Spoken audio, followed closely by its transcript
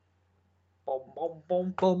bum,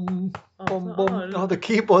 bum, bum. Bum, Oh, bum, it's bum. not Oh, on. the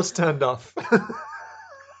keyboard's turned off.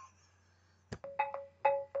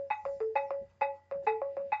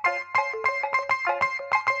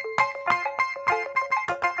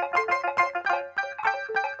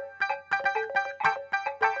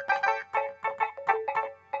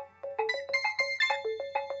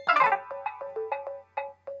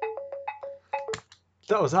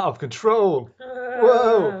 That was out of control.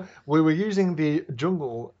 Whoa! We were using the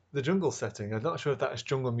jungle setting. I'm not sure if that is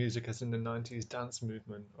jungle music as in the 90s dance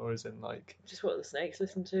movement or as in like Just what the snakes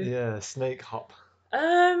listen to. yeah, snake hop.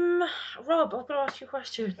 Rob, I've got to ask you a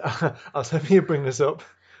question. I was hoping you'd bring this up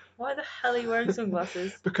Why the hell are you wearing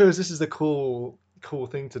sunglasses? because this is the cool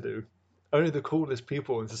thing to do. Only the coolest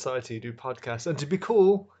people in society do podcasts, and to be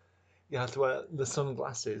cool, you have to wear the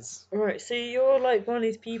sunglasses. Right, so you're like one of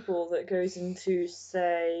these people that goes into,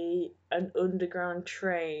 say, an underground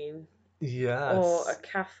train or a Yes.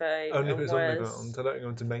 cafe Only if and it's underground. I don't go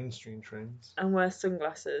into mainstream trains. wears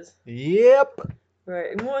sunglasses. Yep.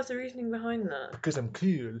 Right, and what is the reasoning behind that? Because I'm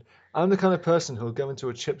cool. I'm the kind of person who'll go into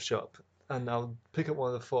a chip shop and I'll pick up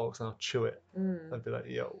one of the forks and I'll chew it. Mm, I'd be like,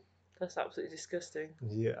 yo, that's absolutely disgusting.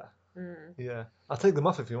 yeah, Mm. yeah. I'll take them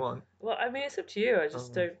off if you want. Well, I mean, it's up to you. I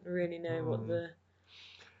just Um, don't really know what mm. the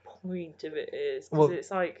point of it is, because Well, it's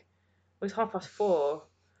like it's 4:30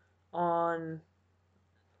 on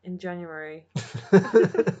in January.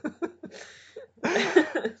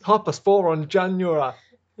 4:30 on January.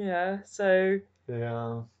 Yeah, so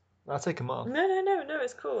Yeah, I'll take them off. no,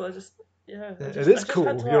 it's cool. I just It I is just had cool.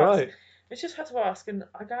 to You're ask. right. I just had to ask, and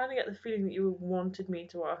I kind of get the feeling that you wanted me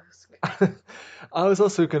to ask. I was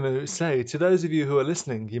also going to say to those of you who are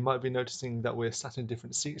listening, you might be noticing that we're sat in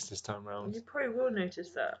different seats this time round. You probably will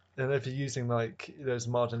notice that And if you're using like those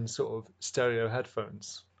modern sort of stereo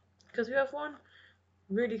headphones. because we have one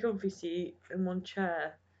really comfy seat and one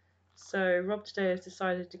chair. So Rob today has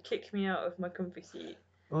decided to kick me out of my comfy seat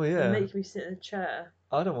Oh and yeah, make me sit in a chair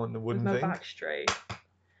I don't want the with wooden my thing. back straight.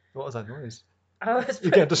 What was that noise? I was You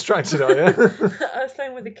get distracted, are you? I was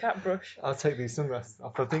playing with the cat brush. I'll take these sunglasses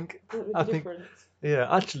off. I think. What was I the think. difference? Yeah,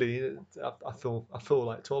 actually, I feel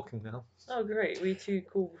like talking now. Oh great, we too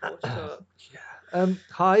cool before to talk.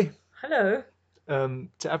 Hi. Hello.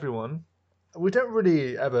 To everyone. We don't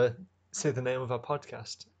really ever say the name of our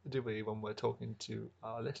podcast, do we, when we're talking to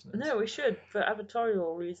our listeners? No, we should for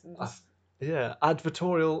advertorial reasons. Yeah,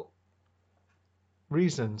 advertorial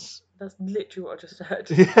reasons. That's literally what I just said.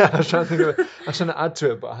 Yeah, I was trying to think of it. I was trying to add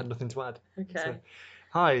to it, but I had nothing to add. Okay. So,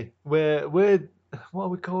 hi, we're what are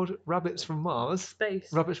we called? Rabbits from Mars.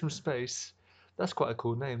 Space. Rabbits from space. That's quite a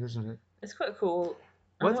cool name, isn't it? It's quite cool.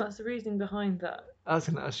 And what's the reasoning behind that? I was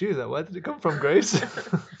going to ask you that. Where did it come from, Grace?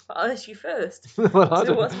 I'll ask you first. Well,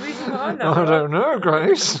 So what's the reason behind that? I don't know,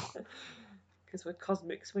 Grace. Because we're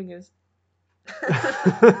cosmic swingers.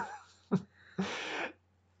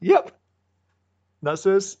 Yep. That's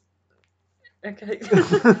us. Okay. I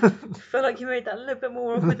feel like you made that a little bit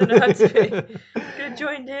more awkward than I had to. Could have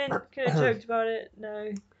joined in, could have joked about it.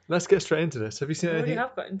 No. Let's get straight into this. Have you seen I already anything?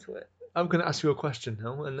 have got into it. I'm going to ask you a question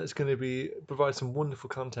now, and it's going to provide some wonderful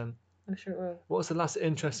content. I'm sure it will. What was the last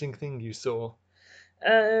interesting thing you saw?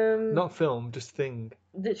 Not film, just thing.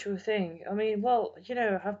 Literal thing. I mean, well,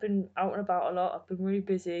 I've been out and about a lot. I've been really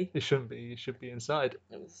busy. You shouldn't be. You should be inside.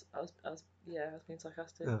 I was being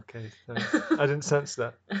sarcastic. Okay, I didn't sense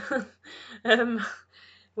that.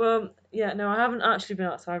 Well, yeah, no, I haven't actually been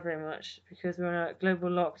outside very much because we're in a global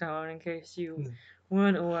lockdown. In case you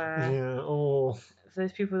weren't aware, Yeah. Oh. for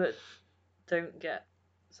those people that don't get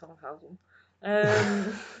sarcasm.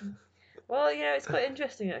 Well, it's quite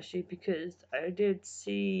interesting actually because I did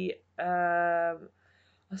see. I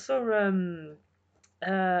saw. Only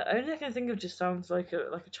I can think of just sounds like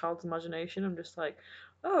a child's imagination. I'm just like,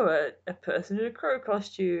 oh, a person in a crow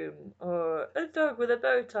costume or a dog with a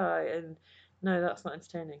bow tie, and no, that's not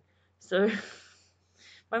entertaining. So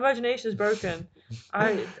my imagination is broken.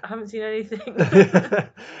 I haven't seen anything.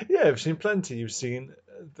 Yeah, I've seen plenty. You've seen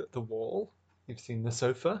the wall. You've seen the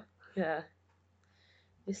sofa. Yeah.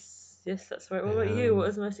 Yes, that's right. What about you? What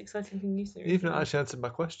was the most exciting thing you saw? You've not actually answered my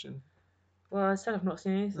question. Well, I said I've not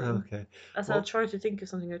seen anything. Okay. I said I tried to think of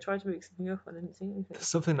something. I tried to make something up. I didn't see anything.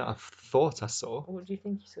 Something that I thought I saw. What do you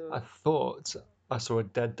think you saw? I thought I saw a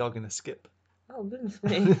dead dog in a skip. Oh, goodness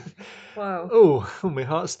me. Wow. Oh, my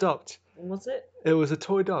heart stopped. Was it? It was a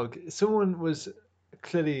toy dog. Someone was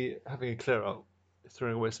clearly having a clear out,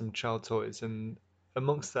 throwing away some child toys, and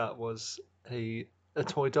amongst that was a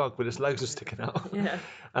toy dog with its legs just sticking out. Yeah.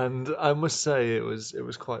 And I must say it was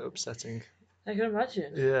quite upsetting. I can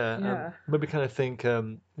imagine. Yeah. Maybe kind of think,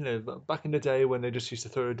 back in the day when they just used to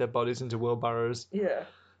throw dead bodies into wheelbarrows. Yeah.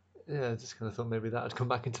 Yeah, I just kind of thought maybe that would come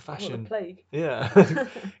back into What, the fashion. plague? Yeah.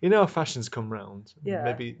 You know how fashions come round? Yeah.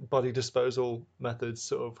 Maybe body disposal methods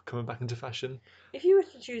sort of coming back into fashion. If you were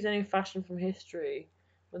to choose any fashion from history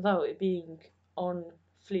without it being on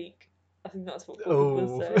fleek, I think that's what cool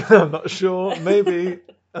people would Oh, say. I'm not sure. Maybe.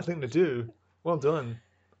 I think they do. Well done.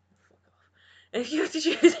 If you were to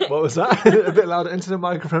choose What was that? A bit louder into the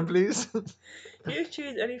microphone, please. if you were to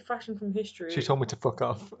choose any fashion from history, She told me to fuck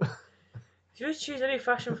off. if you were to choose any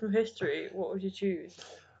fashion from history, what would you choose?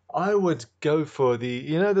 I would go for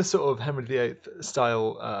the sort of Henry VIII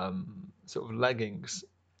style sort of leggings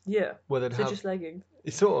Yeah. where they'd So have just leggings.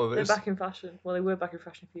 it's sort of They're it's, back in fashion. Well, they were back in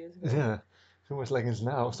fashion a few years ago. yeah, it's almost leggings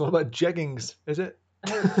now. It's not about jeggings, is it?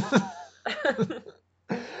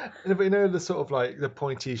 No, but you know the sort of like the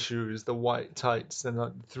pointy shoes, the white tights, and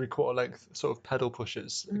like 3/4 length sort of pedal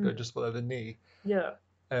pushers that go just below the knee. Yeah.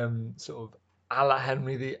 Sort of a la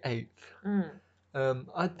Henry VIII. Mm.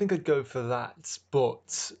 I think I'd go for that,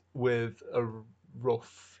 but with a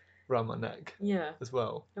ruff around my neck Yeah. as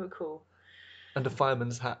well, They were cool. and a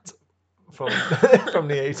fireman's hat from from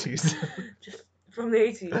the 80s. Just from the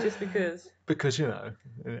 80s, just because. Because you know,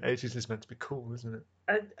 the 80s is meant to be cool, isn't it?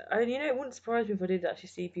 It wouldn't surprise me if I did actually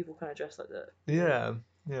see people kind of dressed like that. Yeah,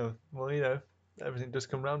 yeah. Well, you know, everything does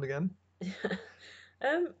come round again.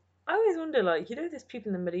 I always wonder, like, there's people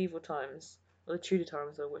in the medieval times, or the Tudor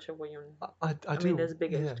times, or whichever one you're in. I do. mean, there's a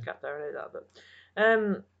big age yeah. gap there, I know that, but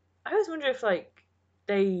I always wonder if, like,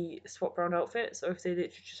 they swap around outfits, or if they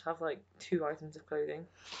literally just have, like, 2 items of clothing.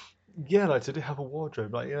 Yeah, like, did they have a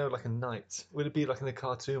wardrobe? Like, like a knight? Would it be like in the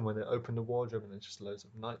cartoon when they open the wardrobe and there's just loads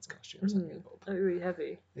of knight's costumes hanging above? That'd be really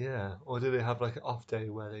heavy. Yeah, or do they have like an off day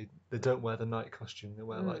where they don't wear the knight costume? They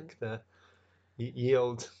wear like the ye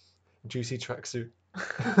old juicy tracksuit.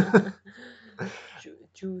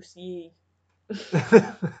 Juicy.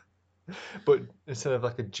 But instead of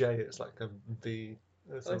like a J, it's like a V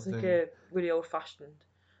or Or it's something. like a really old-fashioned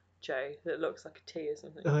J that looks like a T or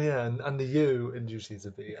something. Oh yeah, and the U in juicy is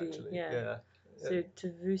a V V, actually. yeah. So, Je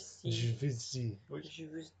veux si,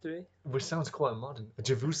 which sounds quite modern.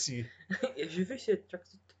 Je veux si. Je veux ce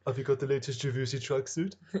tracksuit. Have you got the latest Je veux si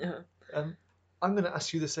tracksuit? Yeah. I'm going to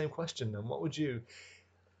ask you the same question then. What would you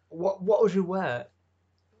wear,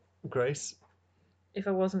 Grace? If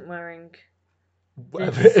I wasn't wearing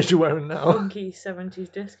Whatever it is you're wearing now. funky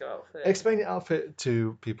 70s disco outfit. Explain your outfit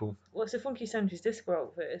to people. Well, it's a funky 70s disco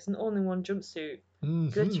outfit. It's an all-in-one jumpsuit, Mm-hmm.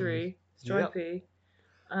 glittery, stripy,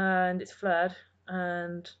 and it's flared,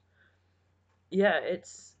 and yeah,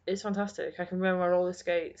 it's fantastic. I can wear my roller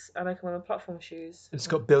skates and I can wear my platform shoes. It's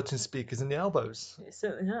got built-in speakers in the elbows. It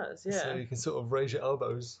certainly has, yeah. So you can sort of raise your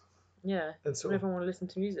elbows. Yeah. And sort whenever I want to listen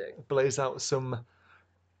to music. Blaze out some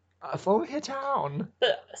funky town.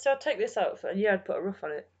 But so I'd take this outfit and yeah, I'd put a ruff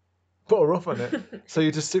on it. Put a ruff on it. So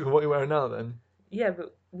you just stick with what you're wearing now then? Yeah,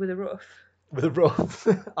 but with a ruff. With a ruff.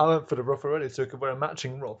 I went for the ruff already, so I could wear a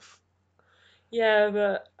matching ruff. Yeah,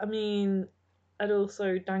 but I mean, I'd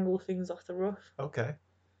also dangle things off the ruff. Okay.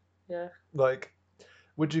 Yeah. Like,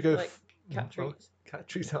 would you go like cat treats? Cat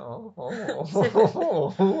treats.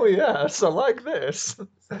 Oh, yes, I like this. So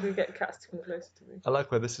I could get cats to come closer to me. I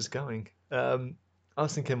like where this is going. I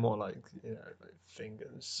was thinking more like, like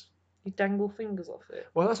fingers. You dangle fingers off it?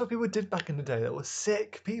 Well, that's what people did back in the day. That were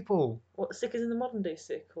sick people. What, sick as in the modern day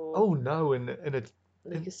sick? Or Oh, no, in a...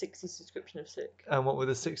 like a 60s description of sick? And what were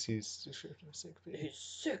the 60s description of sick be? He's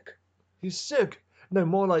sick. He's sick. No,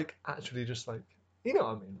 more like actually just like, you know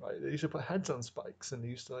what I mean, right? They used to put heads on spikes and they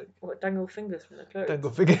used to like... What, dangle fingers from their clothes?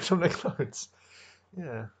 Dangle fingers from their clothes.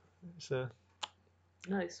 Yeah. So...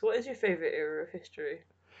 Nice. What is your favourite era of history?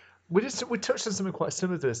 We touched on something quite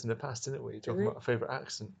similar to this in the past, didn't we? Talking about favourite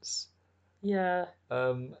accents. Yeah.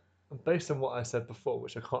 Based on what I said before,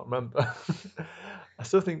 which I can't remember, I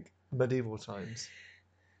still think medieval times.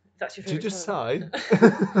 That's your Did favourite you just time?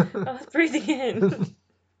 sigh? I was breathing in.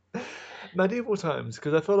 Medieval times,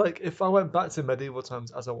 because I feel like if I went back to medieval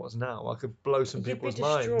times as I was now, I could blow some people's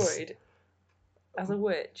minds. You'd be destroyed as a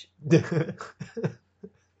witch.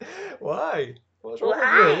 Why? What's wrong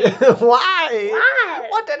with me? Why?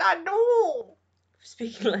 What did I do?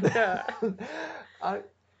 Speaking like that.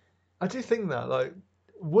 I do think that, like,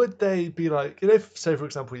 would they be like, if, say, for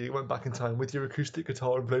example, you went back in time with your acoustic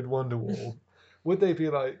guitar and played Wonderwall, would they be,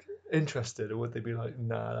 like, interested, or would they be like,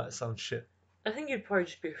 nah, that sounds shit? I think you'd probably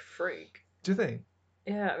just be a freak. Do you think?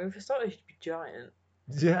 Yeah, I mean, for starters, you'd be giant.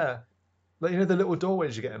 Yeah. Like, the little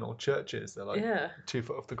doorways you get in old churches, they're like 2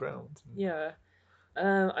 foot off the ground. Yeah.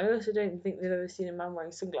 I also don't think they've ever seen a man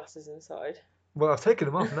wearing sunglasses inside. Well, I've taken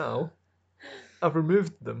them off now. I've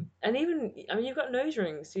removed them. And you've got nose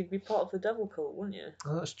rings, so you'd be part of the devil cult, wouldn't you?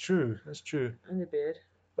 Oh, that's true. That's true. And a beard.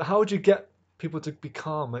 But how would you get people to be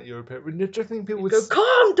calm at your appearance? Do you think people would Go,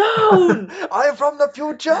 calm down! I am from the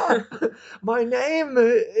future! My name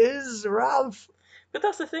is Ralph! But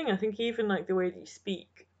that's the thing, I think even like the way that you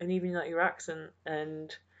speak and even like your accent,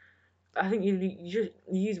 and I think you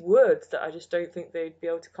use words that I just don't think they'd be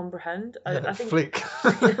able to comprehend. I think Fleek.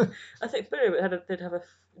 I think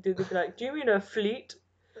they'd be like, do you mean a fleet?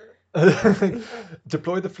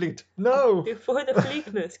 Deploy the fleet. No! Before the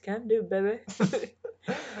fleetness can do, baby.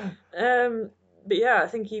 But yeah, I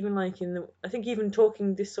think even like I think even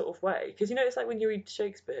talking this sort of way, because it's like when you read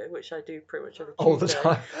Shakespeare, which I do pretty much every Tuesday. All the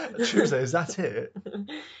time. Tuesday, is that it?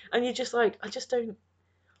 And you're just like, I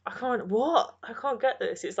can't get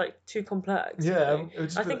this. It's like too complex. Yeah.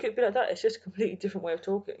 I think it'd be like that. It's just a completely different way of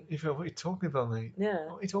talking. You feel, what are you talking about, mate? Yeah.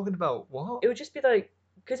 What are you talking about? What? It would just be like,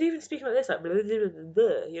 because even speaking like this, like, blah, blah, blah, blah,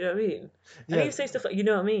 blah, you know what I mean? Yeah. And you say stuff like, you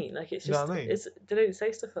know what I mean? Like, it's You know just, what I mean? they don't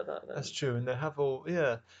say stuff like that. Then. That's true, and they have all,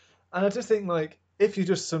 yeah. And I just think, like, if you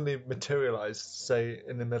just suddenly materialised, say,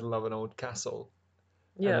 in the middle of an old castle,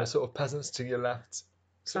 and Yeah. there's sort of peasants to your left,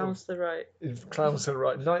 Sounds to the right. clowns to the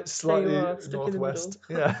right, knights slightly are, stuck in the northwest.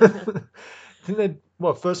 middle. Yeah. I think they'd,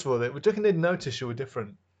 well, first of all, do you reckon they'd notice you were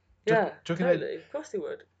different? Do you Yeah, reckon they'd- totally. Of course they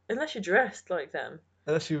would. Unless you're dressed like them.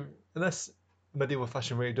 Unless medieval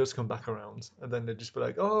fashion really does come back around, and then they'd just be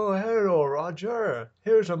like, "Oh, hello, Roger.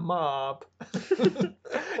 Here's a mop.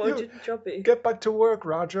 Roger Jobby. Get back to work,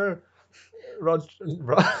 Roger.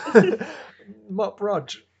 Mop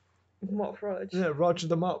Rog. Mop Rog. Yeah, Roger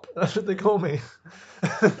the mop. That's what they call me.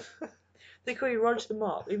 They call you Roger the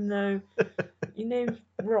Mop, even though your name's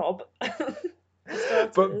Rob.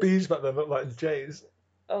 But B's back then look like J's.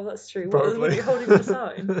 Oh, that's true. Probably. What are you holding the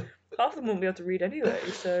sign? Half of them won't be able to read anyway,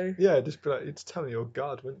 so. Yeah, just be like, you'd tell me your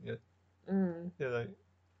God, wouldn't you? Mm. Yeah, like,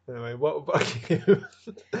 anyway, what about you?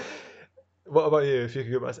 What about you? If you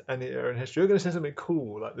could go back to any era in history, you're going to say something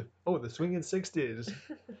cool like the swinging 60s.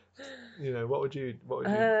 What would you?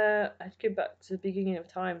 I'd go back to the beginning of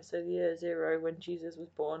time, so the year 0 when Jesus was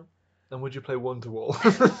born. And would you play Wonderwall?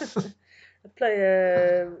 I'd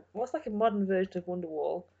play what's like a modern version of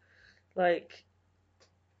Wonderwall, like.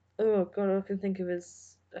 Oh god, all I can think of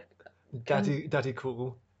is Daddy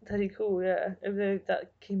Cool. Daddy Cool, yeah.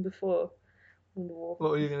 That came before Wonderwall.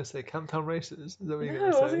 What were you going to say? Camptown Races? Is that what you're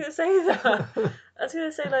No, going to say? I wasn't going to say that. I was going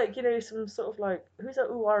to say, like, some sort of, like, who's that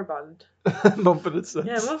Ooh band? Mumford & Sons.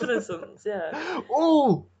 Yeah, Mumford & Sons, yeah.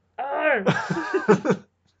 Oh!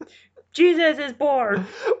 Jesus is born!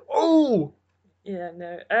 Oh! Yeah,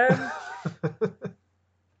 no. I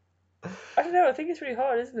don't know, I think it's really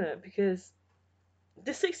hard, isn't it? Because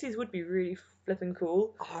the 60s would be really flipping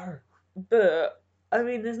cool. But, I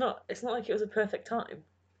mean, it's not like it was a perfect time,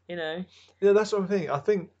 Yeah, that's what I'm thinking. I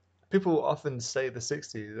think people often say the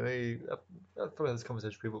 60s. I've probably had this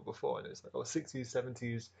conversation with people before, and it's like, 60s,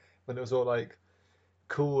 70s, when it was all like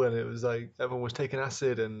cool and it was like everyone was taking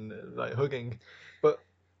acid and like hugging. But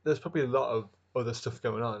there's probably a lot of other stuff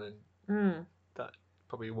going on, and that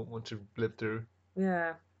probably you wouldn't want to live through.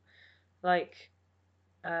 Yeah. Like,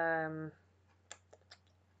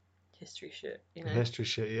 history shit, History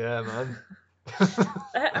shit, yeah, man.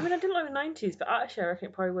 I mean, I didn't like the 90s, but actually I reckon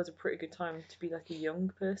it probably was a pretty good time to be like a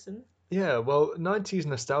young person. Yeah, well, 90s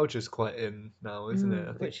nostalgia is quite in now, isn't it?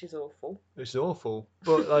 I think, which is awful. Which is awful.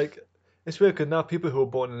 But, like, it's weird because now people who were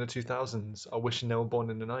born in the 2000s are wishing they were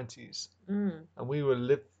born in the 90s. And we were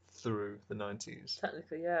lived through the 90s.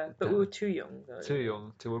 Technically, yeah. But we were too young, though. Too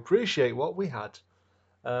young to appreciate what we had.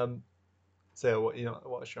 So,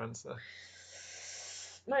 what's your answer?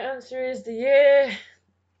 My answer is the year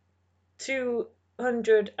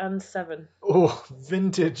 207. Oh,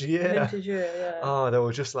 vintage year. Vintage year, yeah. Oh, there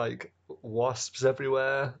were just like wasps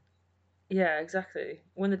everywhere. Yeah, exactly.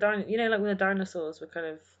 When the when the dinosaurs were kind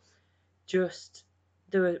of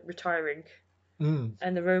they were retiring,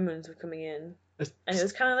 and the Romans were coming in, and it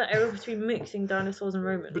was kind of that era between mixing dinosaurs and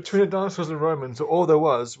Romans. Between the dinosaurs and Romans, all there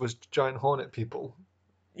was giant hornet people.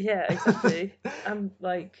 Yeah, exactly. And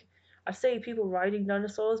like, I say people riding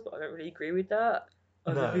dinosaurs, but I don't really agree with that.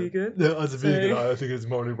 As a vegan. Yeah, as a vegan, I think it's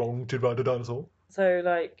morally wrong to ride a dinosaur. So,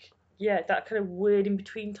 like, yeah, that kind of weird in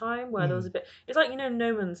between time where there was a bit. It's like, no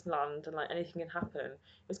man's land and like anything can happen.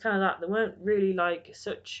 It was kind of that. There weren't really like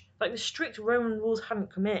the strict Roman rules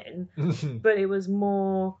hadn't come in, but it was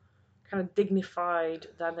more kind of dignified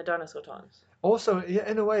than the dinosaur times. Also, yeah,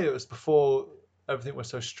 in a way, it was before everything was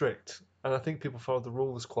so strict, and I think people followed the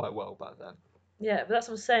rules quite well back then. Yeah, but that's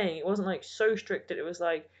what I'm saying. It wasn't like so strict that it was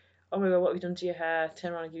like, oh my god, what have you done to your hair?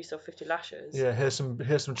 Turn around and give yourself 50 lashes. Yeah, here's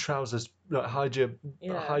some trousers. Like, hide your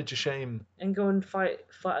shame. And go and fight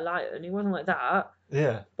a lion. It wasn't like that.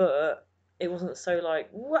 Yeah. But it wasn't so like,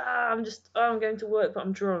 wow, I'm going to work, but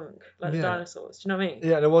I'm drunk, like the Yeah. dinosaurs. Do you know what I mean?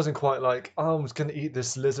 Yeah, and it wasn't quite like, oh, I'm just going to eat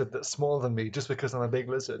this lizard that's smaller than me just because I'm a big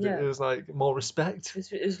lizard. Yeah. It was like more respect. It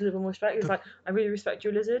was a little bit more respect. It's The- like, I really respect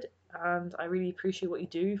you, lizard, and I really appreciate what you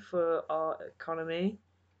do for our economy.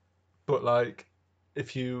 But like,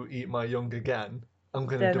 if you eat my young again, I'm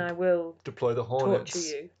going Then to I will deploy the torture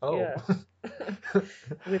hornets. you. Oh. Yeah.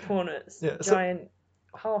 With hornets. Yeah, so- Giant,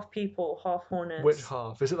 half people, half hornets. Which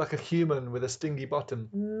half? Is it like a human with a stingy bottom?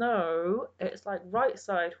 No, it's like right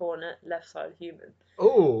side hornet, left side human.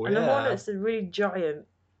 Oh, And yeah. the hornets are really giant.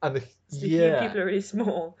 And the, So the yeah. people are really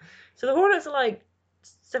small. So the hornets are like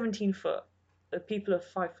 17 foot. The people are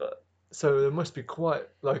 5 foot. So there must be quite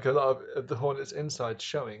like a lot of the hornets inside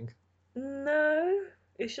showing. No,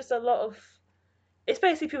 it's just a lot of. It's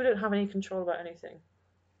basically people don't have any control about anything.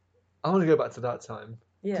 I want to go back to that time.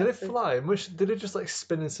 Yeah. Did it fly? Did it just like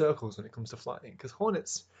spin in circles when it comes to flying? Because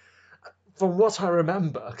hornets, from what I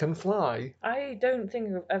remember, can fly. I don't think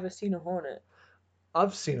I've ever seen a hornet.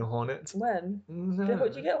 I've seen a hornet. When? No,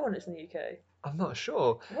 Do you get hornets in the UK? I'm not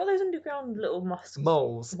sure. What are those underground little mosques?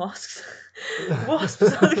 Moles. Mosques?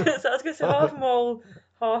 Wasps. I was going to say half mole,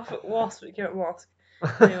 half wasp, but you can't mosque.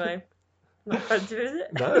 Anyway, not offensive, is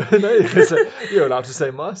it? No, you're allowed to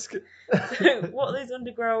say musk. So, what are those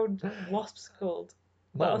underground wasps called?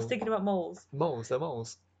 But I was Moles. thinking about moles. Moles, they're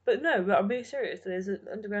moles. But no, but I'm being serious. There's an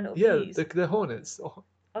underground little Yeah, bees. they're hornets.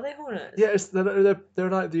 Are they hornets? Yeah, they're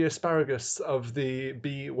like the asparagus of the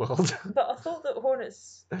bee world. But I thought that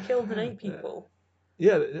hornets killed and ate people.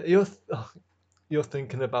 Yeah, you're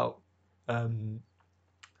thinking about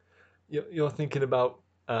you're thinking about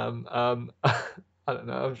I don't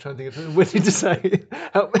know. I'm trying to think of something witty to say.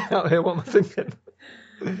 Help me out here. What am I thinking?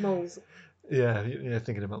 Moles. Yeah, you're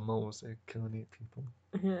thinking about moles. They kill and eat people.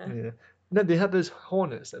 Yeah. Yeah. No, they have those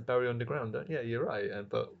hornets that bury underground. Yeah, you're right.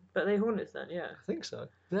 But But they hornets then, yeah. I think so.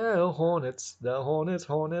 They're hornets. They're hornets.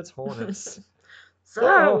 Hornets. So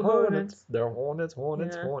They're hornets. They're hornets.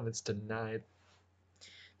 Yeah. Hornets tonight.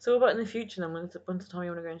 So what about in the future then? When's the time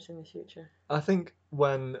you want to go into in the future? I think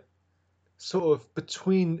when sort of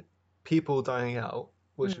between people dying out,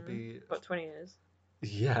 which would be About 20 years.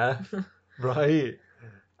 yeah, right,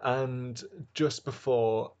 and just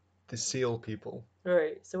before the seal people.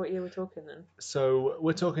 Right. So what year we're talking then? So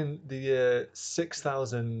we're talking the year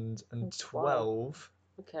 6012.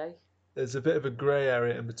 Okay. There's a bit of a grey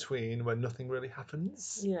area in between where nothing really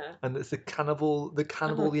happens. Yeah. And it's the cannibal years.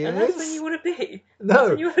 And that's when you want to be. No, That's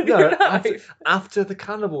when you want to be alive. after the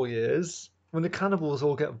cannibal years, when the cannibals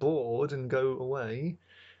all get bored and go away,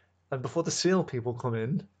 and before the seal people come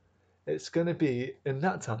in, it's going to be in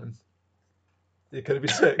that time. You're going to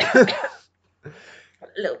be sick. A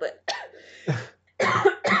little bit.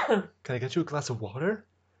 Can I get you a glass of water?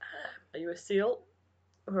 Are you a seal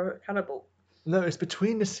or a cannibal? No, it's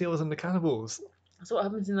between the seals and the cannibals. So what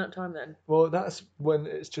happens in that time then? Well, that's when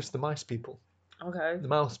it's just the mice people. Okay. The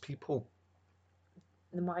mouse people.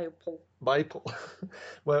 The myopole. Bible.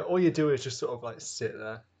 Where all you do is just sort of like sit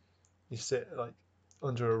there. You sit like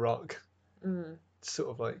under a rock. Mm. Sort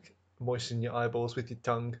of like moisten your eyeballs with your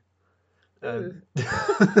tongue. How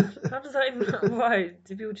does that even... Why?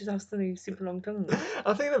 Do people just have something super long tongues?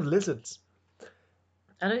 I think they're lizards.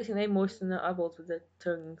 I don't think they moisten their eyeballs with their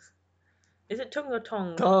tongues. Is it tongue or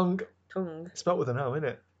tongue? Tongue. Tongue. Spelled with an O, isn't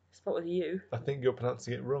it? Spelled with a U. I think you're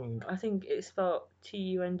pronouncing it wrong. I think it's spelled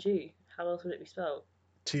T-U-N-G. How else would it be spelled?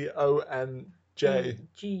 T-O-N-J.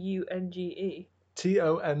 G-U-N-G-E.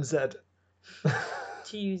 T-O-N-Z.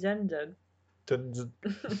 T-U-Zenden.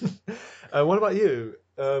 What about you?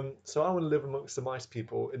 So I want to live amongst the mice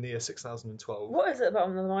people in the year 6012. What is it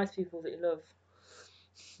about the mice people that you love?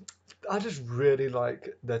 I just really like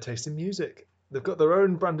their taste in music. They've got their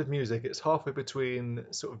own brand of music. It's halfway between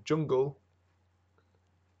sort of jungle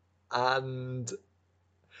and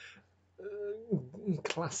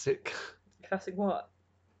classic Classic what?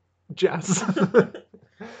 jazz.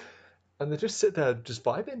 And they just sit there just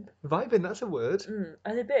vibing. Vibing, that's a word.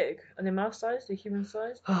 Are they big? Are they mouse sized? Are they human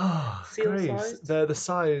sized? Oh, Seal Grace. sized? They're the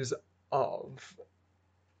size of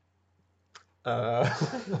a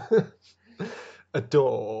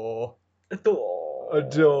door. A door. A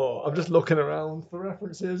door. I'm just looking around for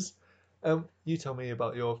references. You tell me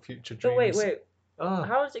about your future dreams. But wait. Ah,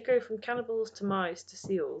 How does it go from cannibals to mice to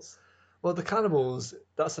seals? well, the cannibals,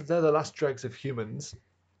 they're the last dregs of humans.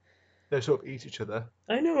 They sort of eat each other.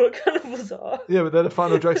 I know what cannibals are. Yeah, but they're the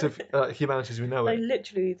final dregs of humanity as we know Like it.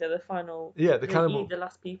 literally, they're the final. Yeah, the they cannibal. eat the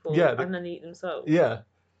last people. Yeah, and then eat themselves. Yeah,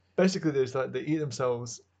 basically, there's like they eat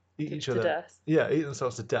themselves, eat each to other. death. Yeah, eat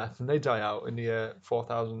themselves to death, and they die out in the year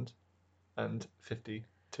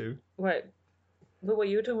 4052. Wait. But what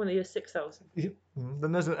you were talking about the year 6000?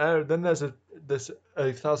 Then there's a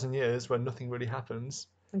 1,000 years where nothing really happens.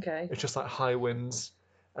 Okay. It's just like high winds,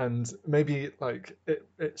 and maybe like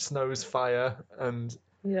it snows fire, and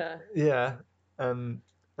Yeah. yeah, and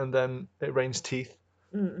then it rains teeth,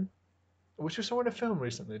 Mm. which we saw in a film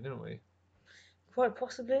recently, didn't we? Quite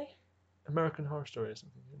possibly. American Horror Story or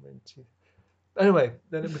something. It rained teeth. Anyway,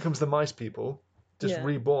 then it becomes the mice people, just Yeah.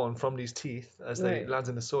 reborn from these teeth as they Right. land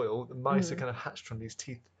in the soil. The mice are Mm. kind of hatched from these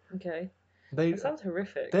teeth. Okay. They That sounds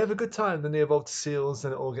horrific. they have a good time. Then they evolve to seals,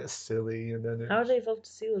 and it all gets silly, and then How do they evolve to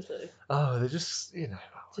seals though? they just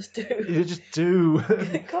Just do. you just do. Can't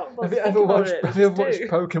Have you think ever about watched it. Have you ever Just watched do.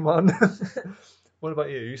 Pokemon? What about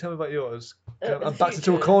you? You tell me about yours. The I'm backed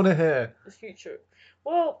into a future. corner here. The future.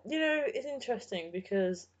 Well, it's interesting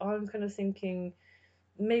because I'm kind of thinking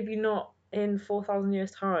maybe not in 4,000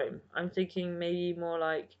 years' time. I'm thinking maybe more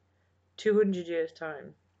like 200 years'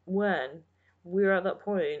 time when we're at that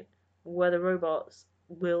point where the robots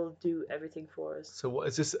will do everything for us. So what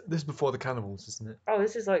is this? This is before the cannibals, isn't it? Oh,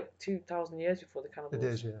 this is like 2,000 years before the cannibals. It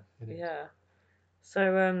is, yeah. It is. Yeah. So,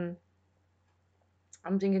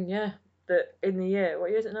 I'm thinking, yeah, that in the year, what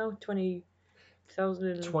year is it now?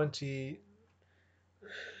 20,000. 20.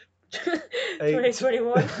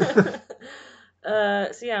 2021.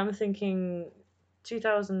 So yeah, I'm thinking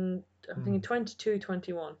 2000. I'm thinking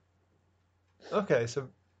 2221. Okay, so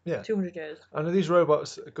yeah. 200 years. And are these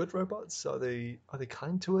robots good robots? Are they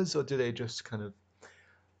kind to us, or do they just kind of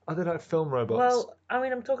are they like film robots? Well, I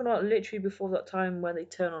mean, I'm talking about literally before that time when they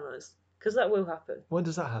turn on us, because that will happen. When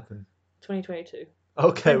does that happen? 2022.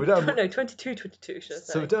 Okay, we don't. No, 22, should I say?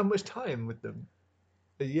 So we don't have much time with them.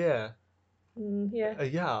 A year. Yeah. A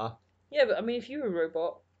year. Yeah, but I mean, if you were a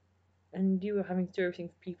robot and you were having to do everything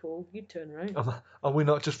for people, you'd turn, right? Are we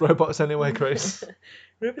not just robots anyway, Chris?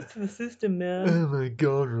 Robots to the system, man. Oh my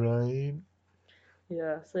god, right?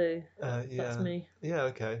 Yeah. So Yeah. that's me. Yeah.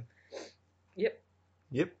 Okay.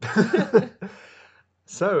 Yep.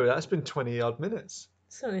 So that's been 20 odd minutes.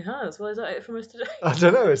 It certainly has. Well, is that it from us today? I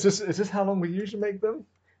don't know. Is this how long we usually make them?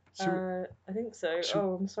 I think so.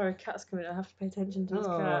 Oh, I'm sorry, cat's coming. I have to pay attention to this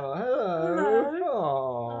cat. Hello.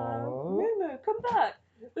 Momo, come back.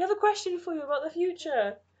 We have a question for you about the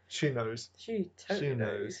future. She knows. She totally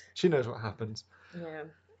knows. She knows what happens. Yeah.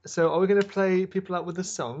 So, are we going to play people out with a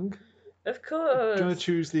song? Of course. Do you want to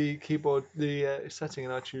choose the keyboard, the setting,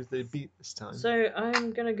 and I'll choose the beat this time? So,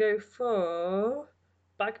 I'm going to go for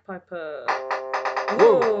Bagpiper.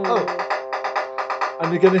 Whoa. Oh.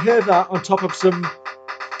 And you're going to hear that on top of some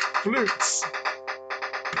flutes.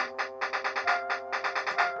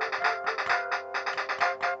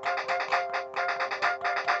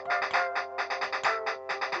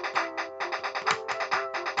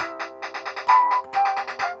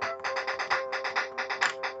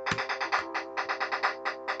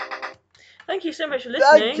 Thank you so much for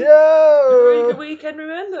listening. Thank you! Have a really good weekend.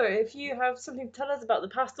 Remember, if you have something to tell us about the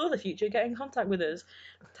past or the future, get in contact with us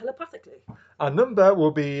telepathically. Our number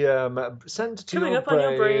will be sent to Coming your up brain on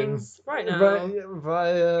your brains right now.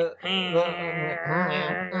 Via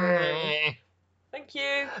Thank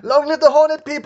you. Long live the Hornet People!